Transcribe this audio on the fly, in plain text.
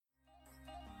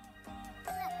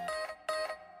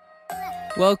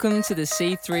Welcome to the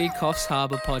C3 Coffs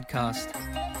Harbour podcast.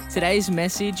 Today's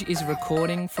message is a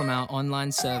recording from our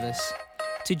online service.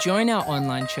 To join our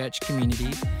online church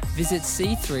community, visit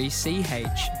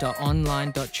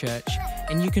c3ch.online.church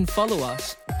and you can follow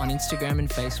us on Instagram and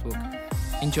Facebook.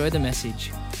 Enjoy the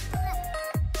message.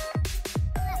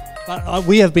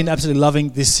 We have been absolutely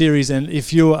loving this series, and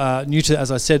if you are new to it,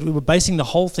 as I said, we were basing the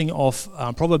whole thing off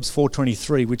Proverbs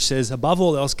 4:23, which says, above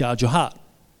all else, guard your heart.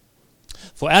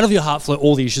 For out of your heart flow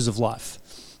all the issues of life.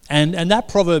 And that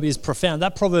proverb is profound.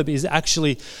 That proverb is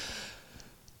actually,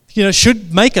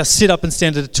 should make us sit up and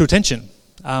stand to attention.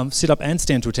 Sit up and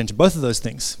stand to attention, both of those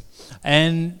things.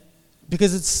 And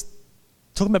because it's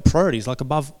talking about priorities, like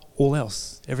above all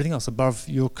else, everything else, above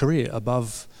your career,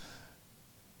 above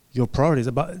your priorities,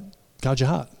 guard your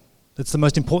heart. That's the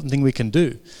most important thing we can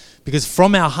do. Because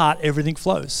from our heart, everything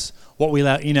flows. What we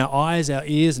allow in our eyes, our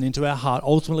ears, and into our heart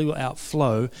ultimately will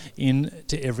outflow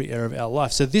into every area of our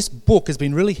life. So this book has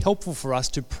been really helpful for us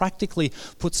to practically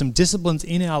put some disciplines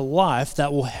in our life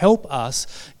that will help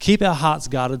us keep our hearts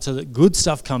guarded so that good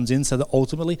stuff comes in, so that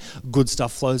ultimately good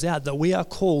stuff flows out. That we are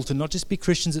called to not just be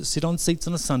Christians that sit on seats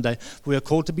on a Sunday, we are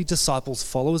called to be disciples,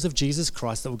 followers of Jesus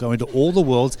Christ that will go into all the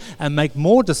worlds and make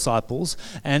more disciples.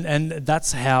 And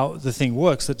that's how the thing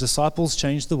works, that disciples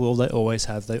change the world. They always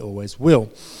have, they always will.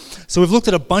 So we've looked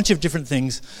at a bunch of different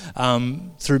things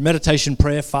through meditation,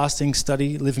 prayer, fasting,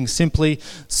 study, living simply,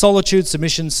 solitude,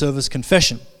 submission, service,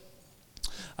 confession.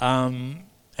 And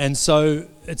so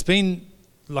it's been,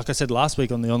 like I said last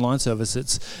week on the online service,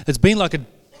 it's been like a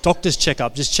doctor's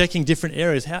checkup, just checking different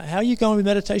areas. How are you going with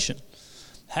meditation?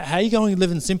 How are you going with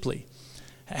living simply?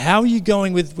 How are you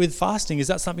going with fasting? Is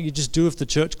that something you just do if the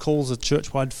church calls a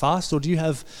church-wide fast, or do you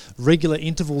have regular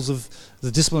intervals of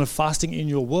the discipline of fasting in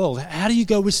your world? How do you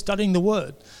go with studying the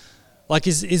Word? Like,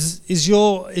 is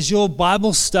your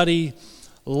Bible study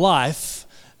life?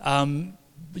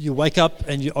 You wake up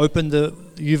and you open the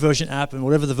YouVersion app, and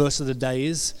whatever the verse of the day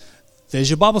is, there's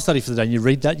your Bible study for the day. And you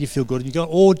read that, you feel good, and you go.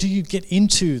 Or do you get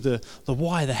into the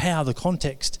why, the how, the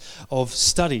context of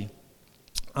study?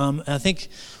 And I think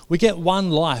we get one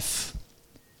life,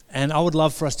 and I would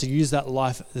love for us to use that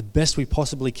life the best we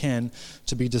possibly can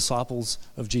to be disciples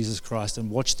of Jesus Christ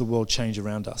and watch the world change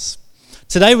around us.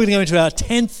 Today we're going to go into our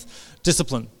 10th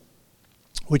discipline,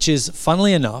 which is,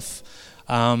 funnily enough,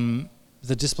 the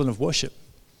discipline of worship,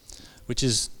 which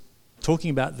is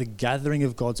talking about the gathering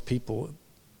of God's people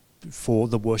for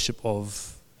the worship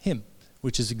of Him,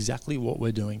 which is exactly what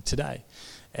we're doing today.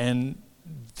 And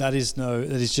that is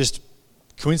just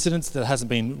coincidence. That hasn't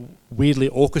been weirdly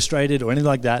orchestrated or anything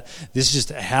like that. This is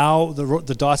just how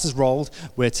the dice is rolled,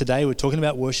 where today we're talking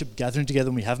about worship, gathering together,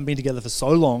 and we haven't been together for so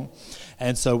long.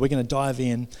 And so we're going to dive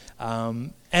in.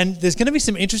 And there's going to be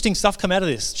some interesting stuff come out of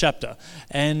this chapter.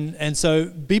 And so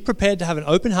be prepared to have an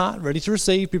open heart, ready to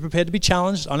receive, be prepared to be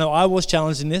challenged. I know I was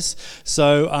challenged in this.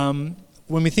 So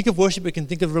when we think of worship, we can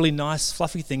think of really nice,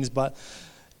 fluffy things, but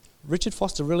Richard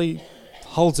Foster really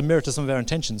holds a mirror to some of our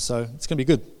intentions. So it's going to be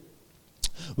good.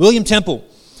 William Temple,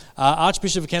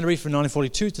 Archbishop of Canterbury from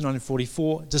 1942 to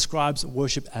 1944, describes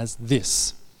worship as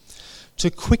this: to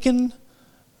quicken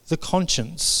the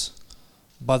conscience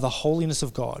by the holiness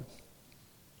of God,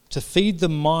 to feed the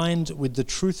mind with the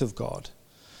truth of God,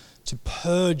 to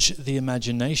purge the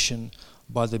imagination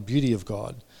by the beauty of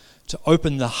God, to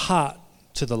open the heart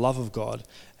to the love of God,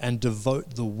 and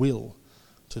devote the will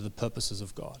to the purposes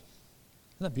of God.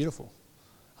 Isn't that beautiful?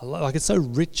 Like, it's so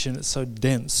rich and it's so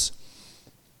dense.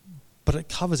 But it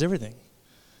covers everything.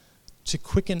 To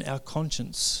quicken our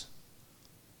conscience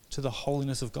to the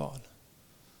holiness of God.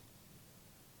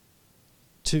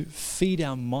 To feed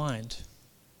our mind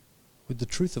with the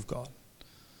truth of God.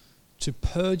 To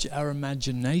purge our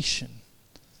imagination.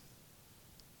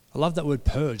 I love that word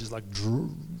purge. It's like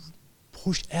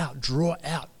push out, draw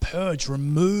out, purge,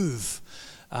 remove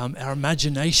our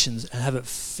imaginations and have it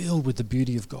filled with the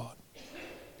beauty of God.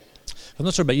 I'm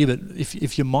not sure about you, but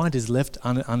if your mind is left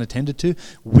unattended to,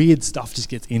 weird stuff just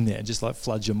gets in there and just like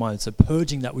floods your mind. So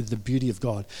purging that with the beauty of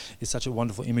God is such a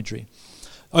wonderful imagery.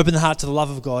 Open the heart to the love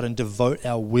of God and devote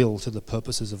our will to the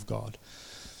purposes of God.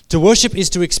 To worship is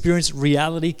to experience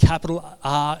reality, capital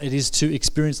R. It is to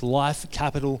experience life,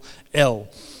 capital L.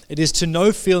 It is to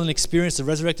know, feel, and experience the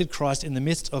resurrected Christ in the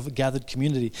midst of a gathered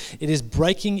community. It is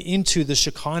breaking into the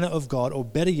Shekinah of God, or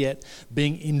better yet,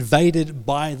 being invaded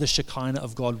by the Shekinah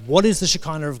of God. What is the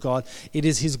Shekinah of God? It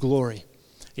is His glory.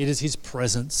 It is His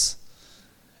presence.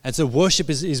 And so worship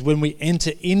is when we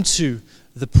enter into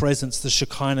the presence, the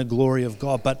Shekinah glory of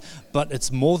God. But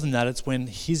it's more than that. It's when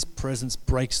His presence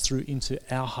breaks through into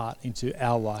our heart, into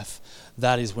our life.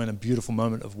 That is when a beautiful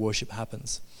moment of worship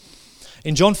happens.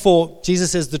 In John 4,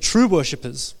 Jesus says the true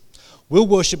worshippers will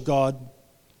worship God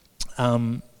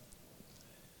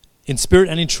in spirit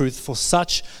and in truth, for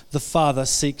such the Father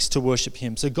seeks to worship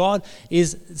him. So God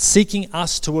is seeking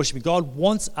us to worship him. God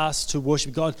wants us to worship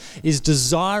him. God is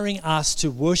desiring us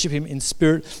to worship him in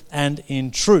spirit and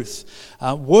in truth.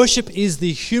 Worship is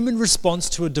the human response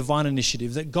to a divine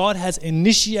initiative, that God has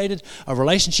initiated a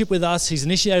relationship with us. He's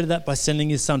initiated that by sending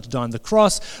his son to die on the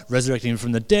cross, resurrecting him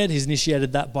from the dead. He's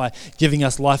initiated that by giving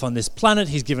us life on this planet.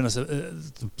 He's given us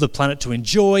the planet to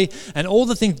enjoy, and all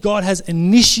the things God has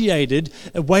initiated,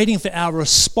 waiting for our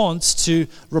response to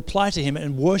reply to him.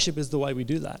 And worship is the way we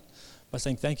do that, by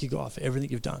saying, thank you, God, for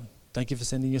everything you've done. Thank you for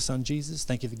sending your son, Jesus.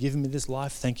 Thank you for giving me this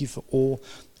life. Thank you for all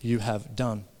you have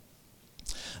done.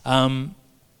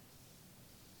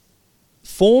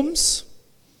 Forms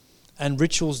and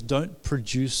rituals don't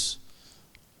produce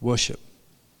worship,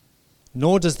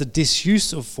 nor does the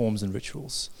disuse of forms and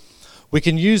rituals. We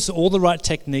can use all the right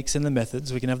techniques and the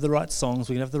methods. We can have the right songs.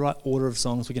 We can have the right order of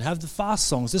songs. We can have the fast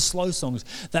songs, the slow songs,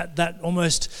 that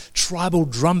almost tribal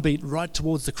drum beat right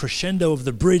towards the crescendo of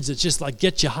the bridge that just like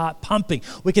gets your heart pumping.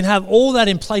 We can have all that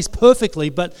in place perfectly,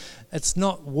 but it's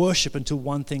not worship until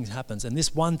one thing happens. And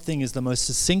this one thing is the most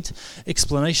succinct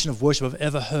explanation of worship I've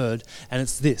ever heard, and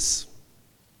it's this.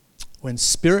 When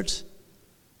spirit,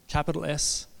 capital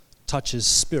S, touches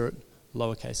spirit,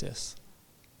 lowercase s.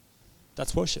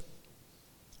 That's worship.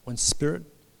 When spirit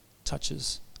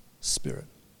touches spirit,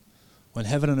 when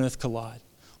heaven and earth collide,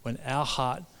 when our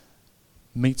heart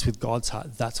meets with God's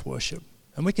heart, that's worship.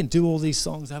 And we can do all these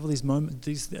songs, have all these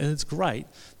moments, and it's great,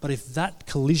 but if that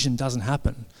collision doesn't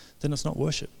happen, then it's not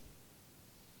worship.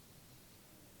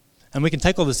 And we can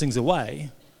take all those things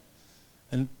away,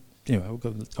 and anyway, we'll go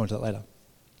into that later.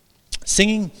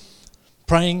 Singing,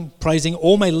 praying, praising,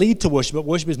 all may lead to worship, but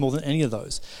worship is more than any of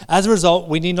those. As a result,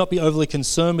 we need not be overly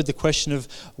concerned with the question of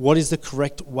what is the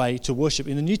correct way to worship.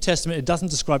 In the New Testament, it doesn't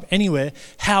describe anywhere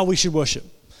how we should worship.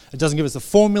 It doesn't give us a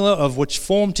formula of which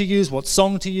form to use, what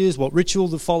song to use, what ritual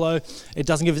to follow. It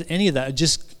doesn't give us any of that. It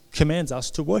just commands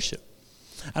us to worship.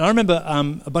 And I remember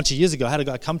a bunch of years ago, I had a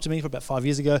guy come to me for about 5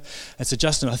 years ago and said,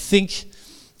 Justin, I think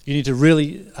you need to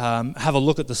really have a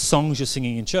look at the songs you're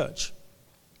singing in church.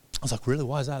 I was like, really?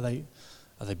 Why is that?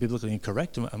 Are they biblically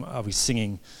incorrect? Are we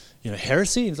singing,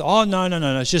 heresy? He's like, oh,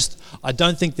 no. It's just, I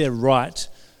don't think they're right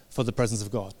for the presence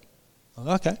of God. I'm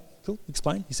like, okay, cool,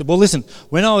 explain. He said, well, listen,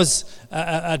 when I was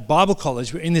at Bible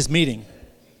college, we were in this meeting,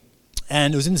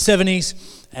 and it was in the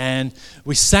 70s, and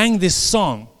we sang this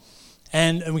song,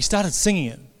 and we started singing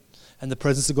it, and the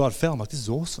presence of God fell. I'm like, this is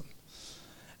awesome.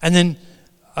 And then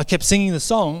I kept singing the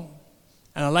song,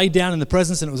 and I laid down in the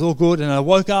presence, and it was all good, and I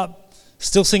woke up,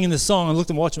 still singing the song, and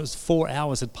looked and watched, and it was 4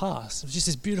 hours had passed. It was just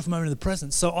this beautiful moment in the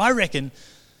presence. So I reckon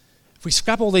if we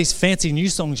scrap all these fancy new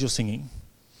songs you're singing,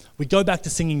 we go back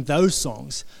to singing those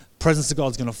songs, the presence of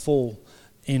God's going to fall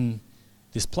in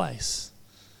this place.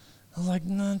 I was like,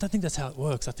 no, I don't think that's how it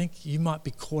works. I think you might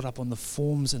be caught up on the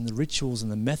forms and the rituals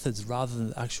and the methods rather than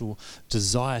the actual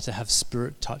desire to have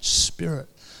spirit touch spirit.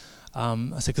 I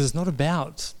said, because it's not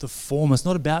about the form, it's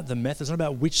not about the method, it's not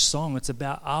about which song, it's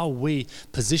about are we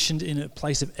positioned in a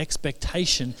place of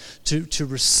expectation to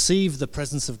receive the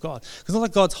presence of God. Because it's not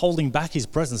like God's holding back his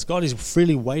presence. God is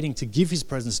freely waiting to give his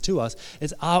presence to us.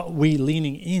 It's are we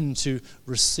leaning in to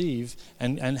receive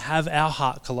and have our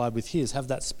heart collide with his, have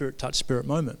that spirit touch spirit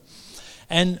moment.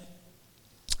 And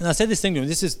I said this thing to him,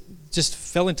 this is just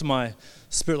fell into my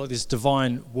spirit like this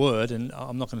divine word, and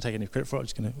I'm not going to take any credit for it, I'm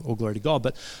just going to all glory to God,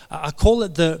 but I call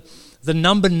it the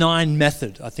number 9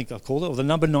 method, I think I call it, or the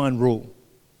number 9 rule.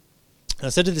 And I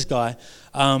said to this guy,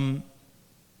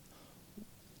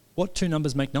 what 2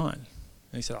 numbers make 9? And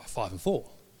he said, 5 and 4.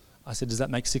 I said, does that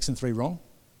make 6 and 3 wrong?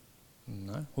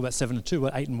 No. What about 7 and 2?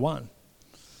 What, 8 and 1?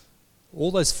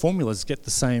 All those formulas get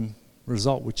the same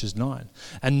result, which is 9.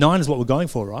 And 9 is what we're going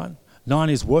for, right? 9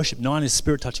 is worship. 9 is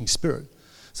spirit touching spirit.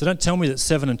 So don't tell me that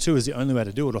 7 and 2 is the only way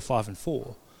to do it, or 5 and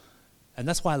 4. And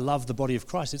that's why I love the body of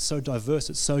Christ. It's so diverse,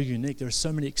 it's so unique. There are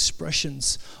so many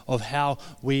expressions of how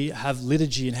we have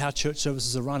liturgy and how church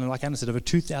services are run. And like Anna said, over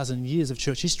 2,000 years of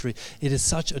church history, it is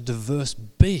such a diverse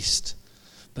beast.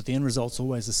 But the end result's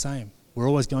always the same. We're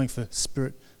always going for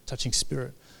spirit touching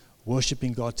spirit,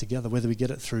 worshiping God together, whether we get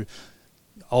it through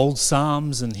old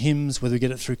psalms and hymns, whether we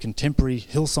get it through contemporary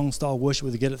Hillsong style worship,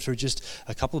 whether we get it through just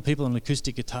a couple of people on an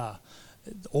acoustic guitar.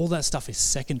 All that stuff is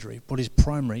secondary. What is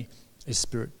primary is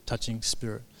spirit touching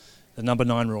spirit. The number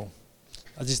 9 rule.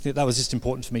 I just think that was just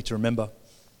important for me to remember.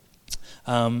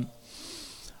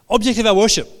 Object of our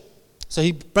worship. So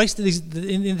he breaks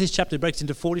in this chapter, he breaks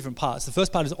into 4 different parts. The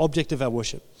first part is object of our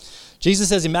worship. Jesus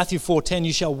says in Matthew 4:10,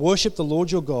 you shall worship the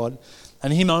Lord your God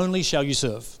and him only shall you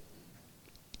serve.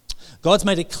 God's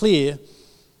made it clear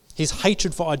his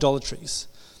hatred for idolatries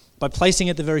by placing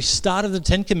at the very start of the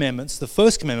Ten Commandments, the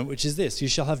first commandment, which is this: you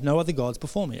shall have no other gods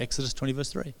before me, Exodus 20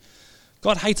 verse 3.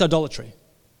 God hates idolatry.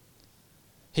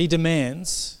 He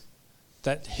demands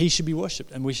that he should be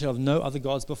worshipped and we should have no other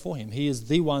gods before him. He is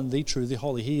the one, the true, the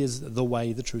holy. He is the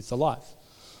way, the truth, the life.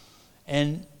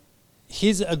 And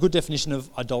here's a good definition of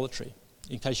idolatry,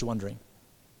 in case you're wondering.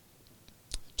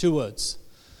 2 words: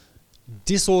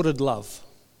 disordered love.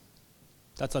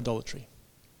 That's idolatry.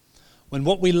 When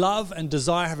what we love and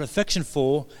desire, have affection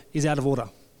for, is out of order.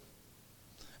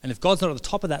 And if God's not at the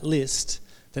top of that list,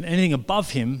 then anything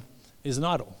above him is an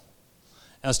idol.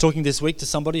 I was talking this week to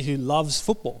somebody who loves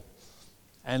football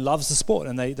and loves the sport,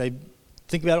 and they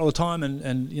think about it all the time,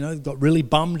 and you know, got really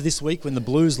bummed this week when the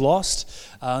Blues lost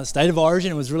State of Origin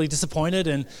and was really disappointed,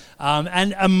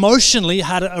 and emotionally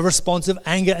had a response of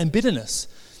anger and bitterness.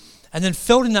 And then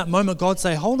felt in that moment God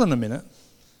say, hold on a minute,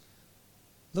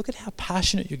 look at how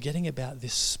passionate you're getting about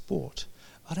this sport.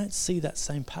 I don't see that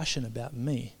same passion about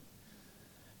me.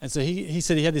 And so he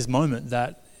said he had this moment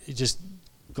that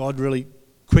God really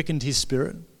quickened his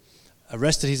spirit,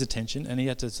 arrested his attention, and he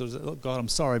had to sort of say, look, God, I'm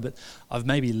sorry, but I've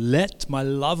maybe let my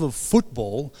love of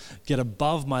football get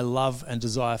above my love and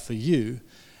desire for you.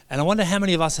 And I wonder how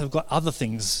many of us have got other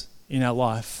things in our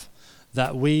life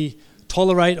that we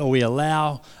tolerate or we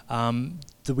allow,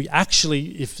 that we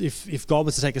actually, if God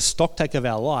was to take a stock take of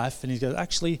our life and he goes,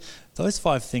 actually, those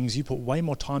 5 things you put way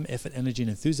more time, effort, energy and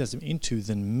enthusiasm into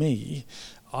than me,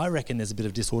 I reckon there's a bit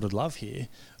of disordered love here,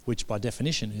 which by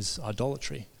definition is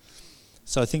idolatry.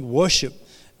 So I think worship,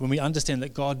 when we understand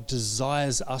that God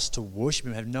desires us to worship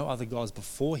him, have no other gods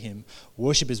before him,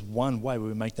 worship is one way where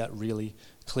we make that really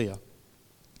clear.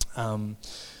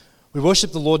 We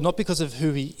worship the Lord not because of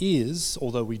who he is,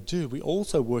 although we do. We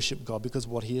also worship God because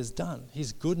of what he has done.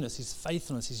 His goodness, his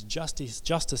faithfulness, his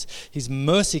justice, his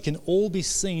mercy can all be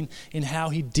seen in how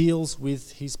he deals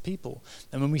with his people.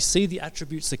 And when we see the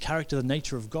attributes, the character, the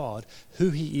nature of God, who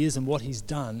he is and what he's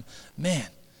done, man,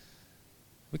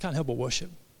 we can't help but worship.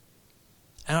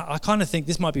 And I kind of think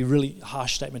this might be a really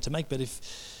harsh statement to make, but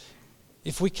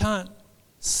if we can't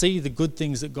see the good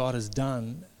things that God has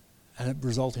done and it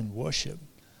result in worship,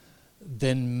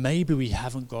 then maybe we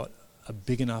haven't got a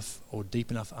big enough or deep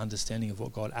enough understanding of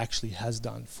what God actually has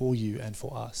done for you and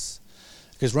for us.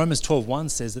 Because Romans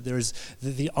 12:1 says that there is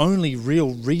the only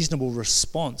real reasonable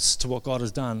response to what God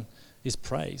has done is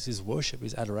praise, is worship,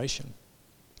 is adoration.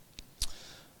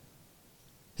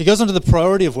 He goes on to the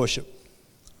priority of worship.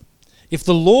 If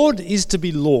the Lord is to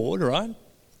be Lord, right?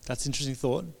 That's an interesting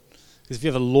thought. Because if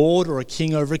you have a lord or a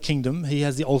king over a kingdom, he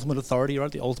has the ultimate authority,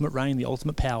 right? The ultimate reign, the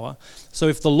ultimate power. So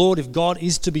if God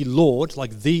is to be Lord,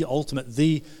 like the ultimate,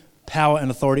 the power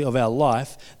and authority of our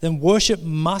life, then worship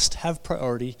must have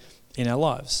priority in our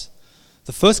lives.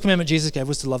 The first commandment Jesus gave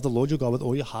was to love the Lord your God with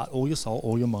all your heart, all your soul,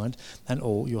 all your mind, and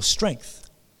all your strength.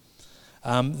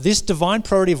 This divine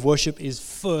priority of worship is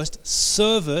first,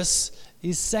 service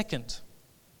is second.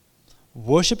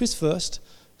 Worship is first,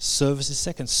 service is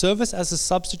second. Service as a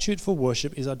substitute for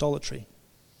worship is idolatry,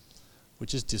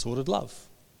 which is disordered love.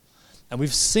 And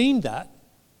we've seen that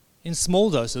in small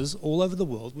doses all over the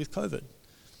world with COVID.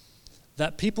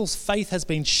 That people's faith has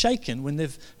been shaken when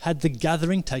they've had the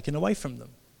gathering taken away from them.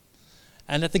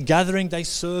 And at the gathering they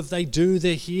serve, they do,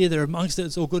 they're here, they're amongst it,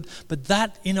 it's all good. But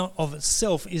that in and of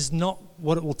itself is not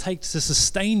what it will take to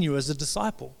sustain you as a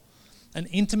disciple. An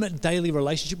intimate daily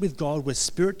relationship with God where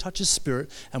spirit touches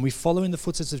spirit and we follow in the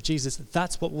footsteps of Jesus,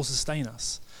 that's what will sustain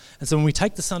us. And so when we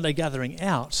take the Sunday gathering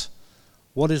out,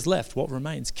 what is left? What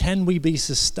remains? Can we be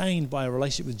sustained by a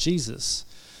relationship with Jesus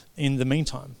in the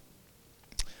meantime?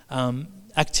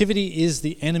 Activity is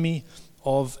the enemy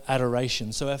of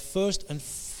adoration. So our first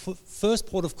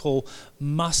port of call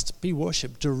must be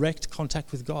worship, direct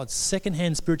contact with God.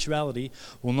 Secondhand spirituality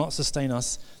will not sustain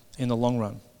us in the long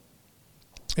run.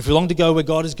 If we long to go where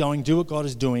God is going, do what God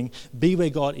is doing, be where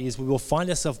God is, we will find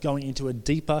ourselves going into a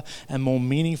deeper and more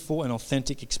meaningful and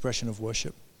authentic expression of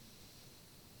worship.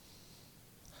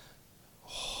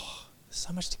 Oh, there's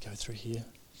so much to go through here.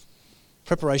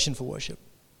 Preparation for worship.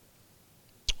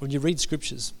 When you read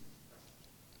scriptures,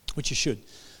 which you should,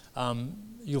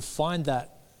 you'll find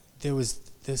that there's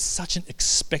such an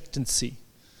expectancy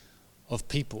of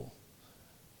people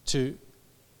to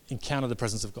encounter the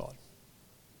presence of God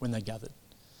when they gathered.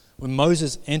 When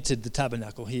Moses entered the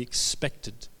tabernacle, he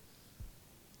expected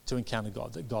to encounter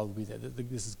God, that God would be there, that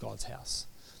this is God's house.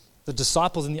 The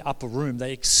disciples in the upper room,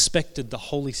 they expected the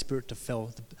Holy Spirit to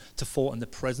fall and the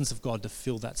presence of God to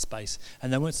fill that space.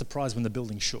 And they weren't surprised when the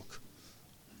building shook.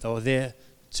 They were there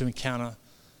to encounter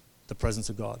the presence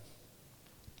of God.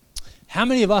 How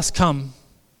many of us come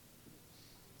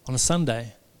on a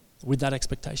Sunday with that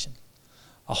expectation?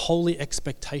 A holy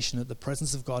expectation that the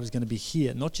presence of God is going to be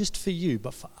here, not just for you,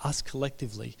 but for us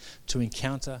collectively to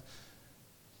encounter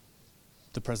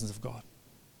the presence of God.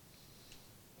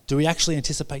 Do we actually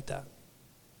anticipate that?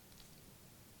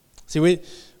 See,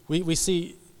 we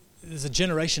see there's a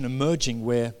generation emerging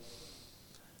where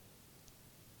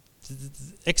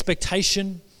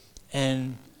expectation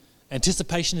and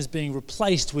anticipation is being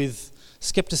replaced with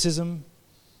skepticism,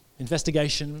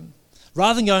 investigation.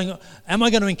 Rather than going, am I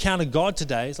going to encounter God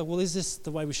today? It's like, well, is this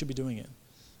the way we should be doing it?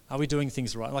 Are we doing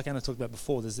things right? Like Anna talked about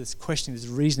before, there's this questioning, this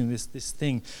reasoning, this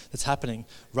thing that's happening.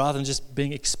 Rather than just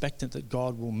being expectant that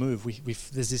God will move,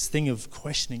 there's this thing of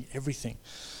questioning everything.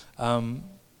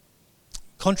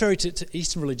 Contrary to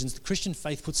Eastern religions, the Christian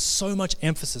faith puts so much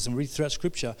emphasis, and we read throughout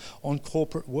Scripture, on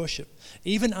corporate worship.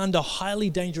 Even under highly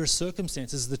dangerous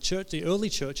circumstances, the early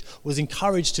church was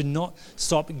encouraged to not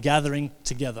stop gathering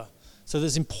together. So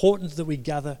it's important that we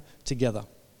gather together.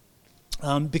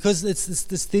 Because it's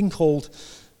this thing called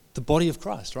the body of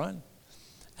Christ, right?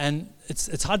 And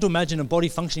it's hard to imagine a body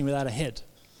functioning without a head,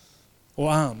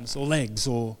 or arms, or legs,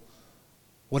 or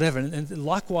whatever. And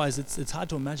likewise, it's hard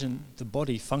to imagine the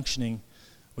body functioning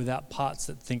without parts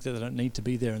that think that they don't need to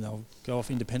be there and they'll go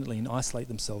off independently and isolate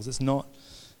themselves. It's not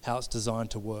how it's designed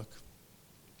to work.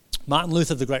 Martin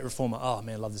Luther, the great reformer, oh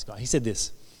man, I love this guy. He said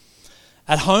this: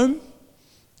 "At home,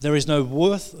 there is no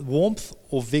warmth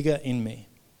or vigor in me."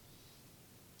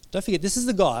 Don't forget, this is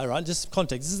the guy, right? Just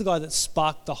context. This is the guy that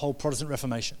sparked the whole Protestant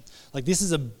Reformation. Like, this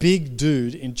is a big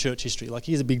dude in church history. Like,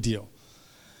 he's a big deal.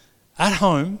 "At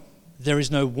home, there is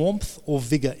no warmth or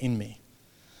vigor in me.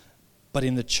 But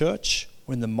in the church,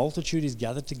 when the multitude is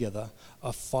gathered together,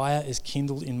 a fire is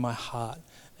kindled in my heart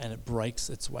and it breaks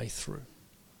its way through."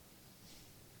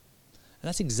 And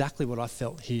that's exactly what I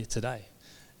felt here today.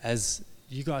 As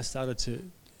you guys started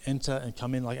to enter and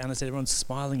come in, like Anna said, everyone's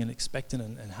smiling and expectant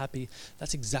and happy.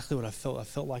 That's exactly what I felt. I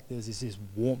felt like there's this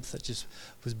warmth that just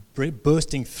was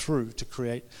bursting through to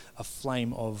create a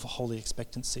flame of holy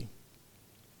expectancy.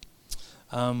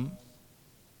 I'm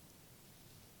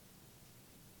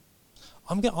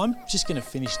just going to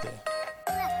finish there.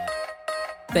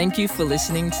 Thank you for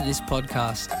listening to this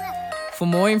podcast. For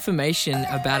more information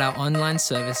about our online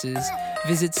services,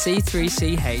 visit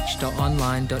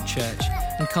c3ch.online.church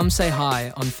and come say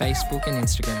hi on Facebook and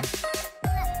Instagram.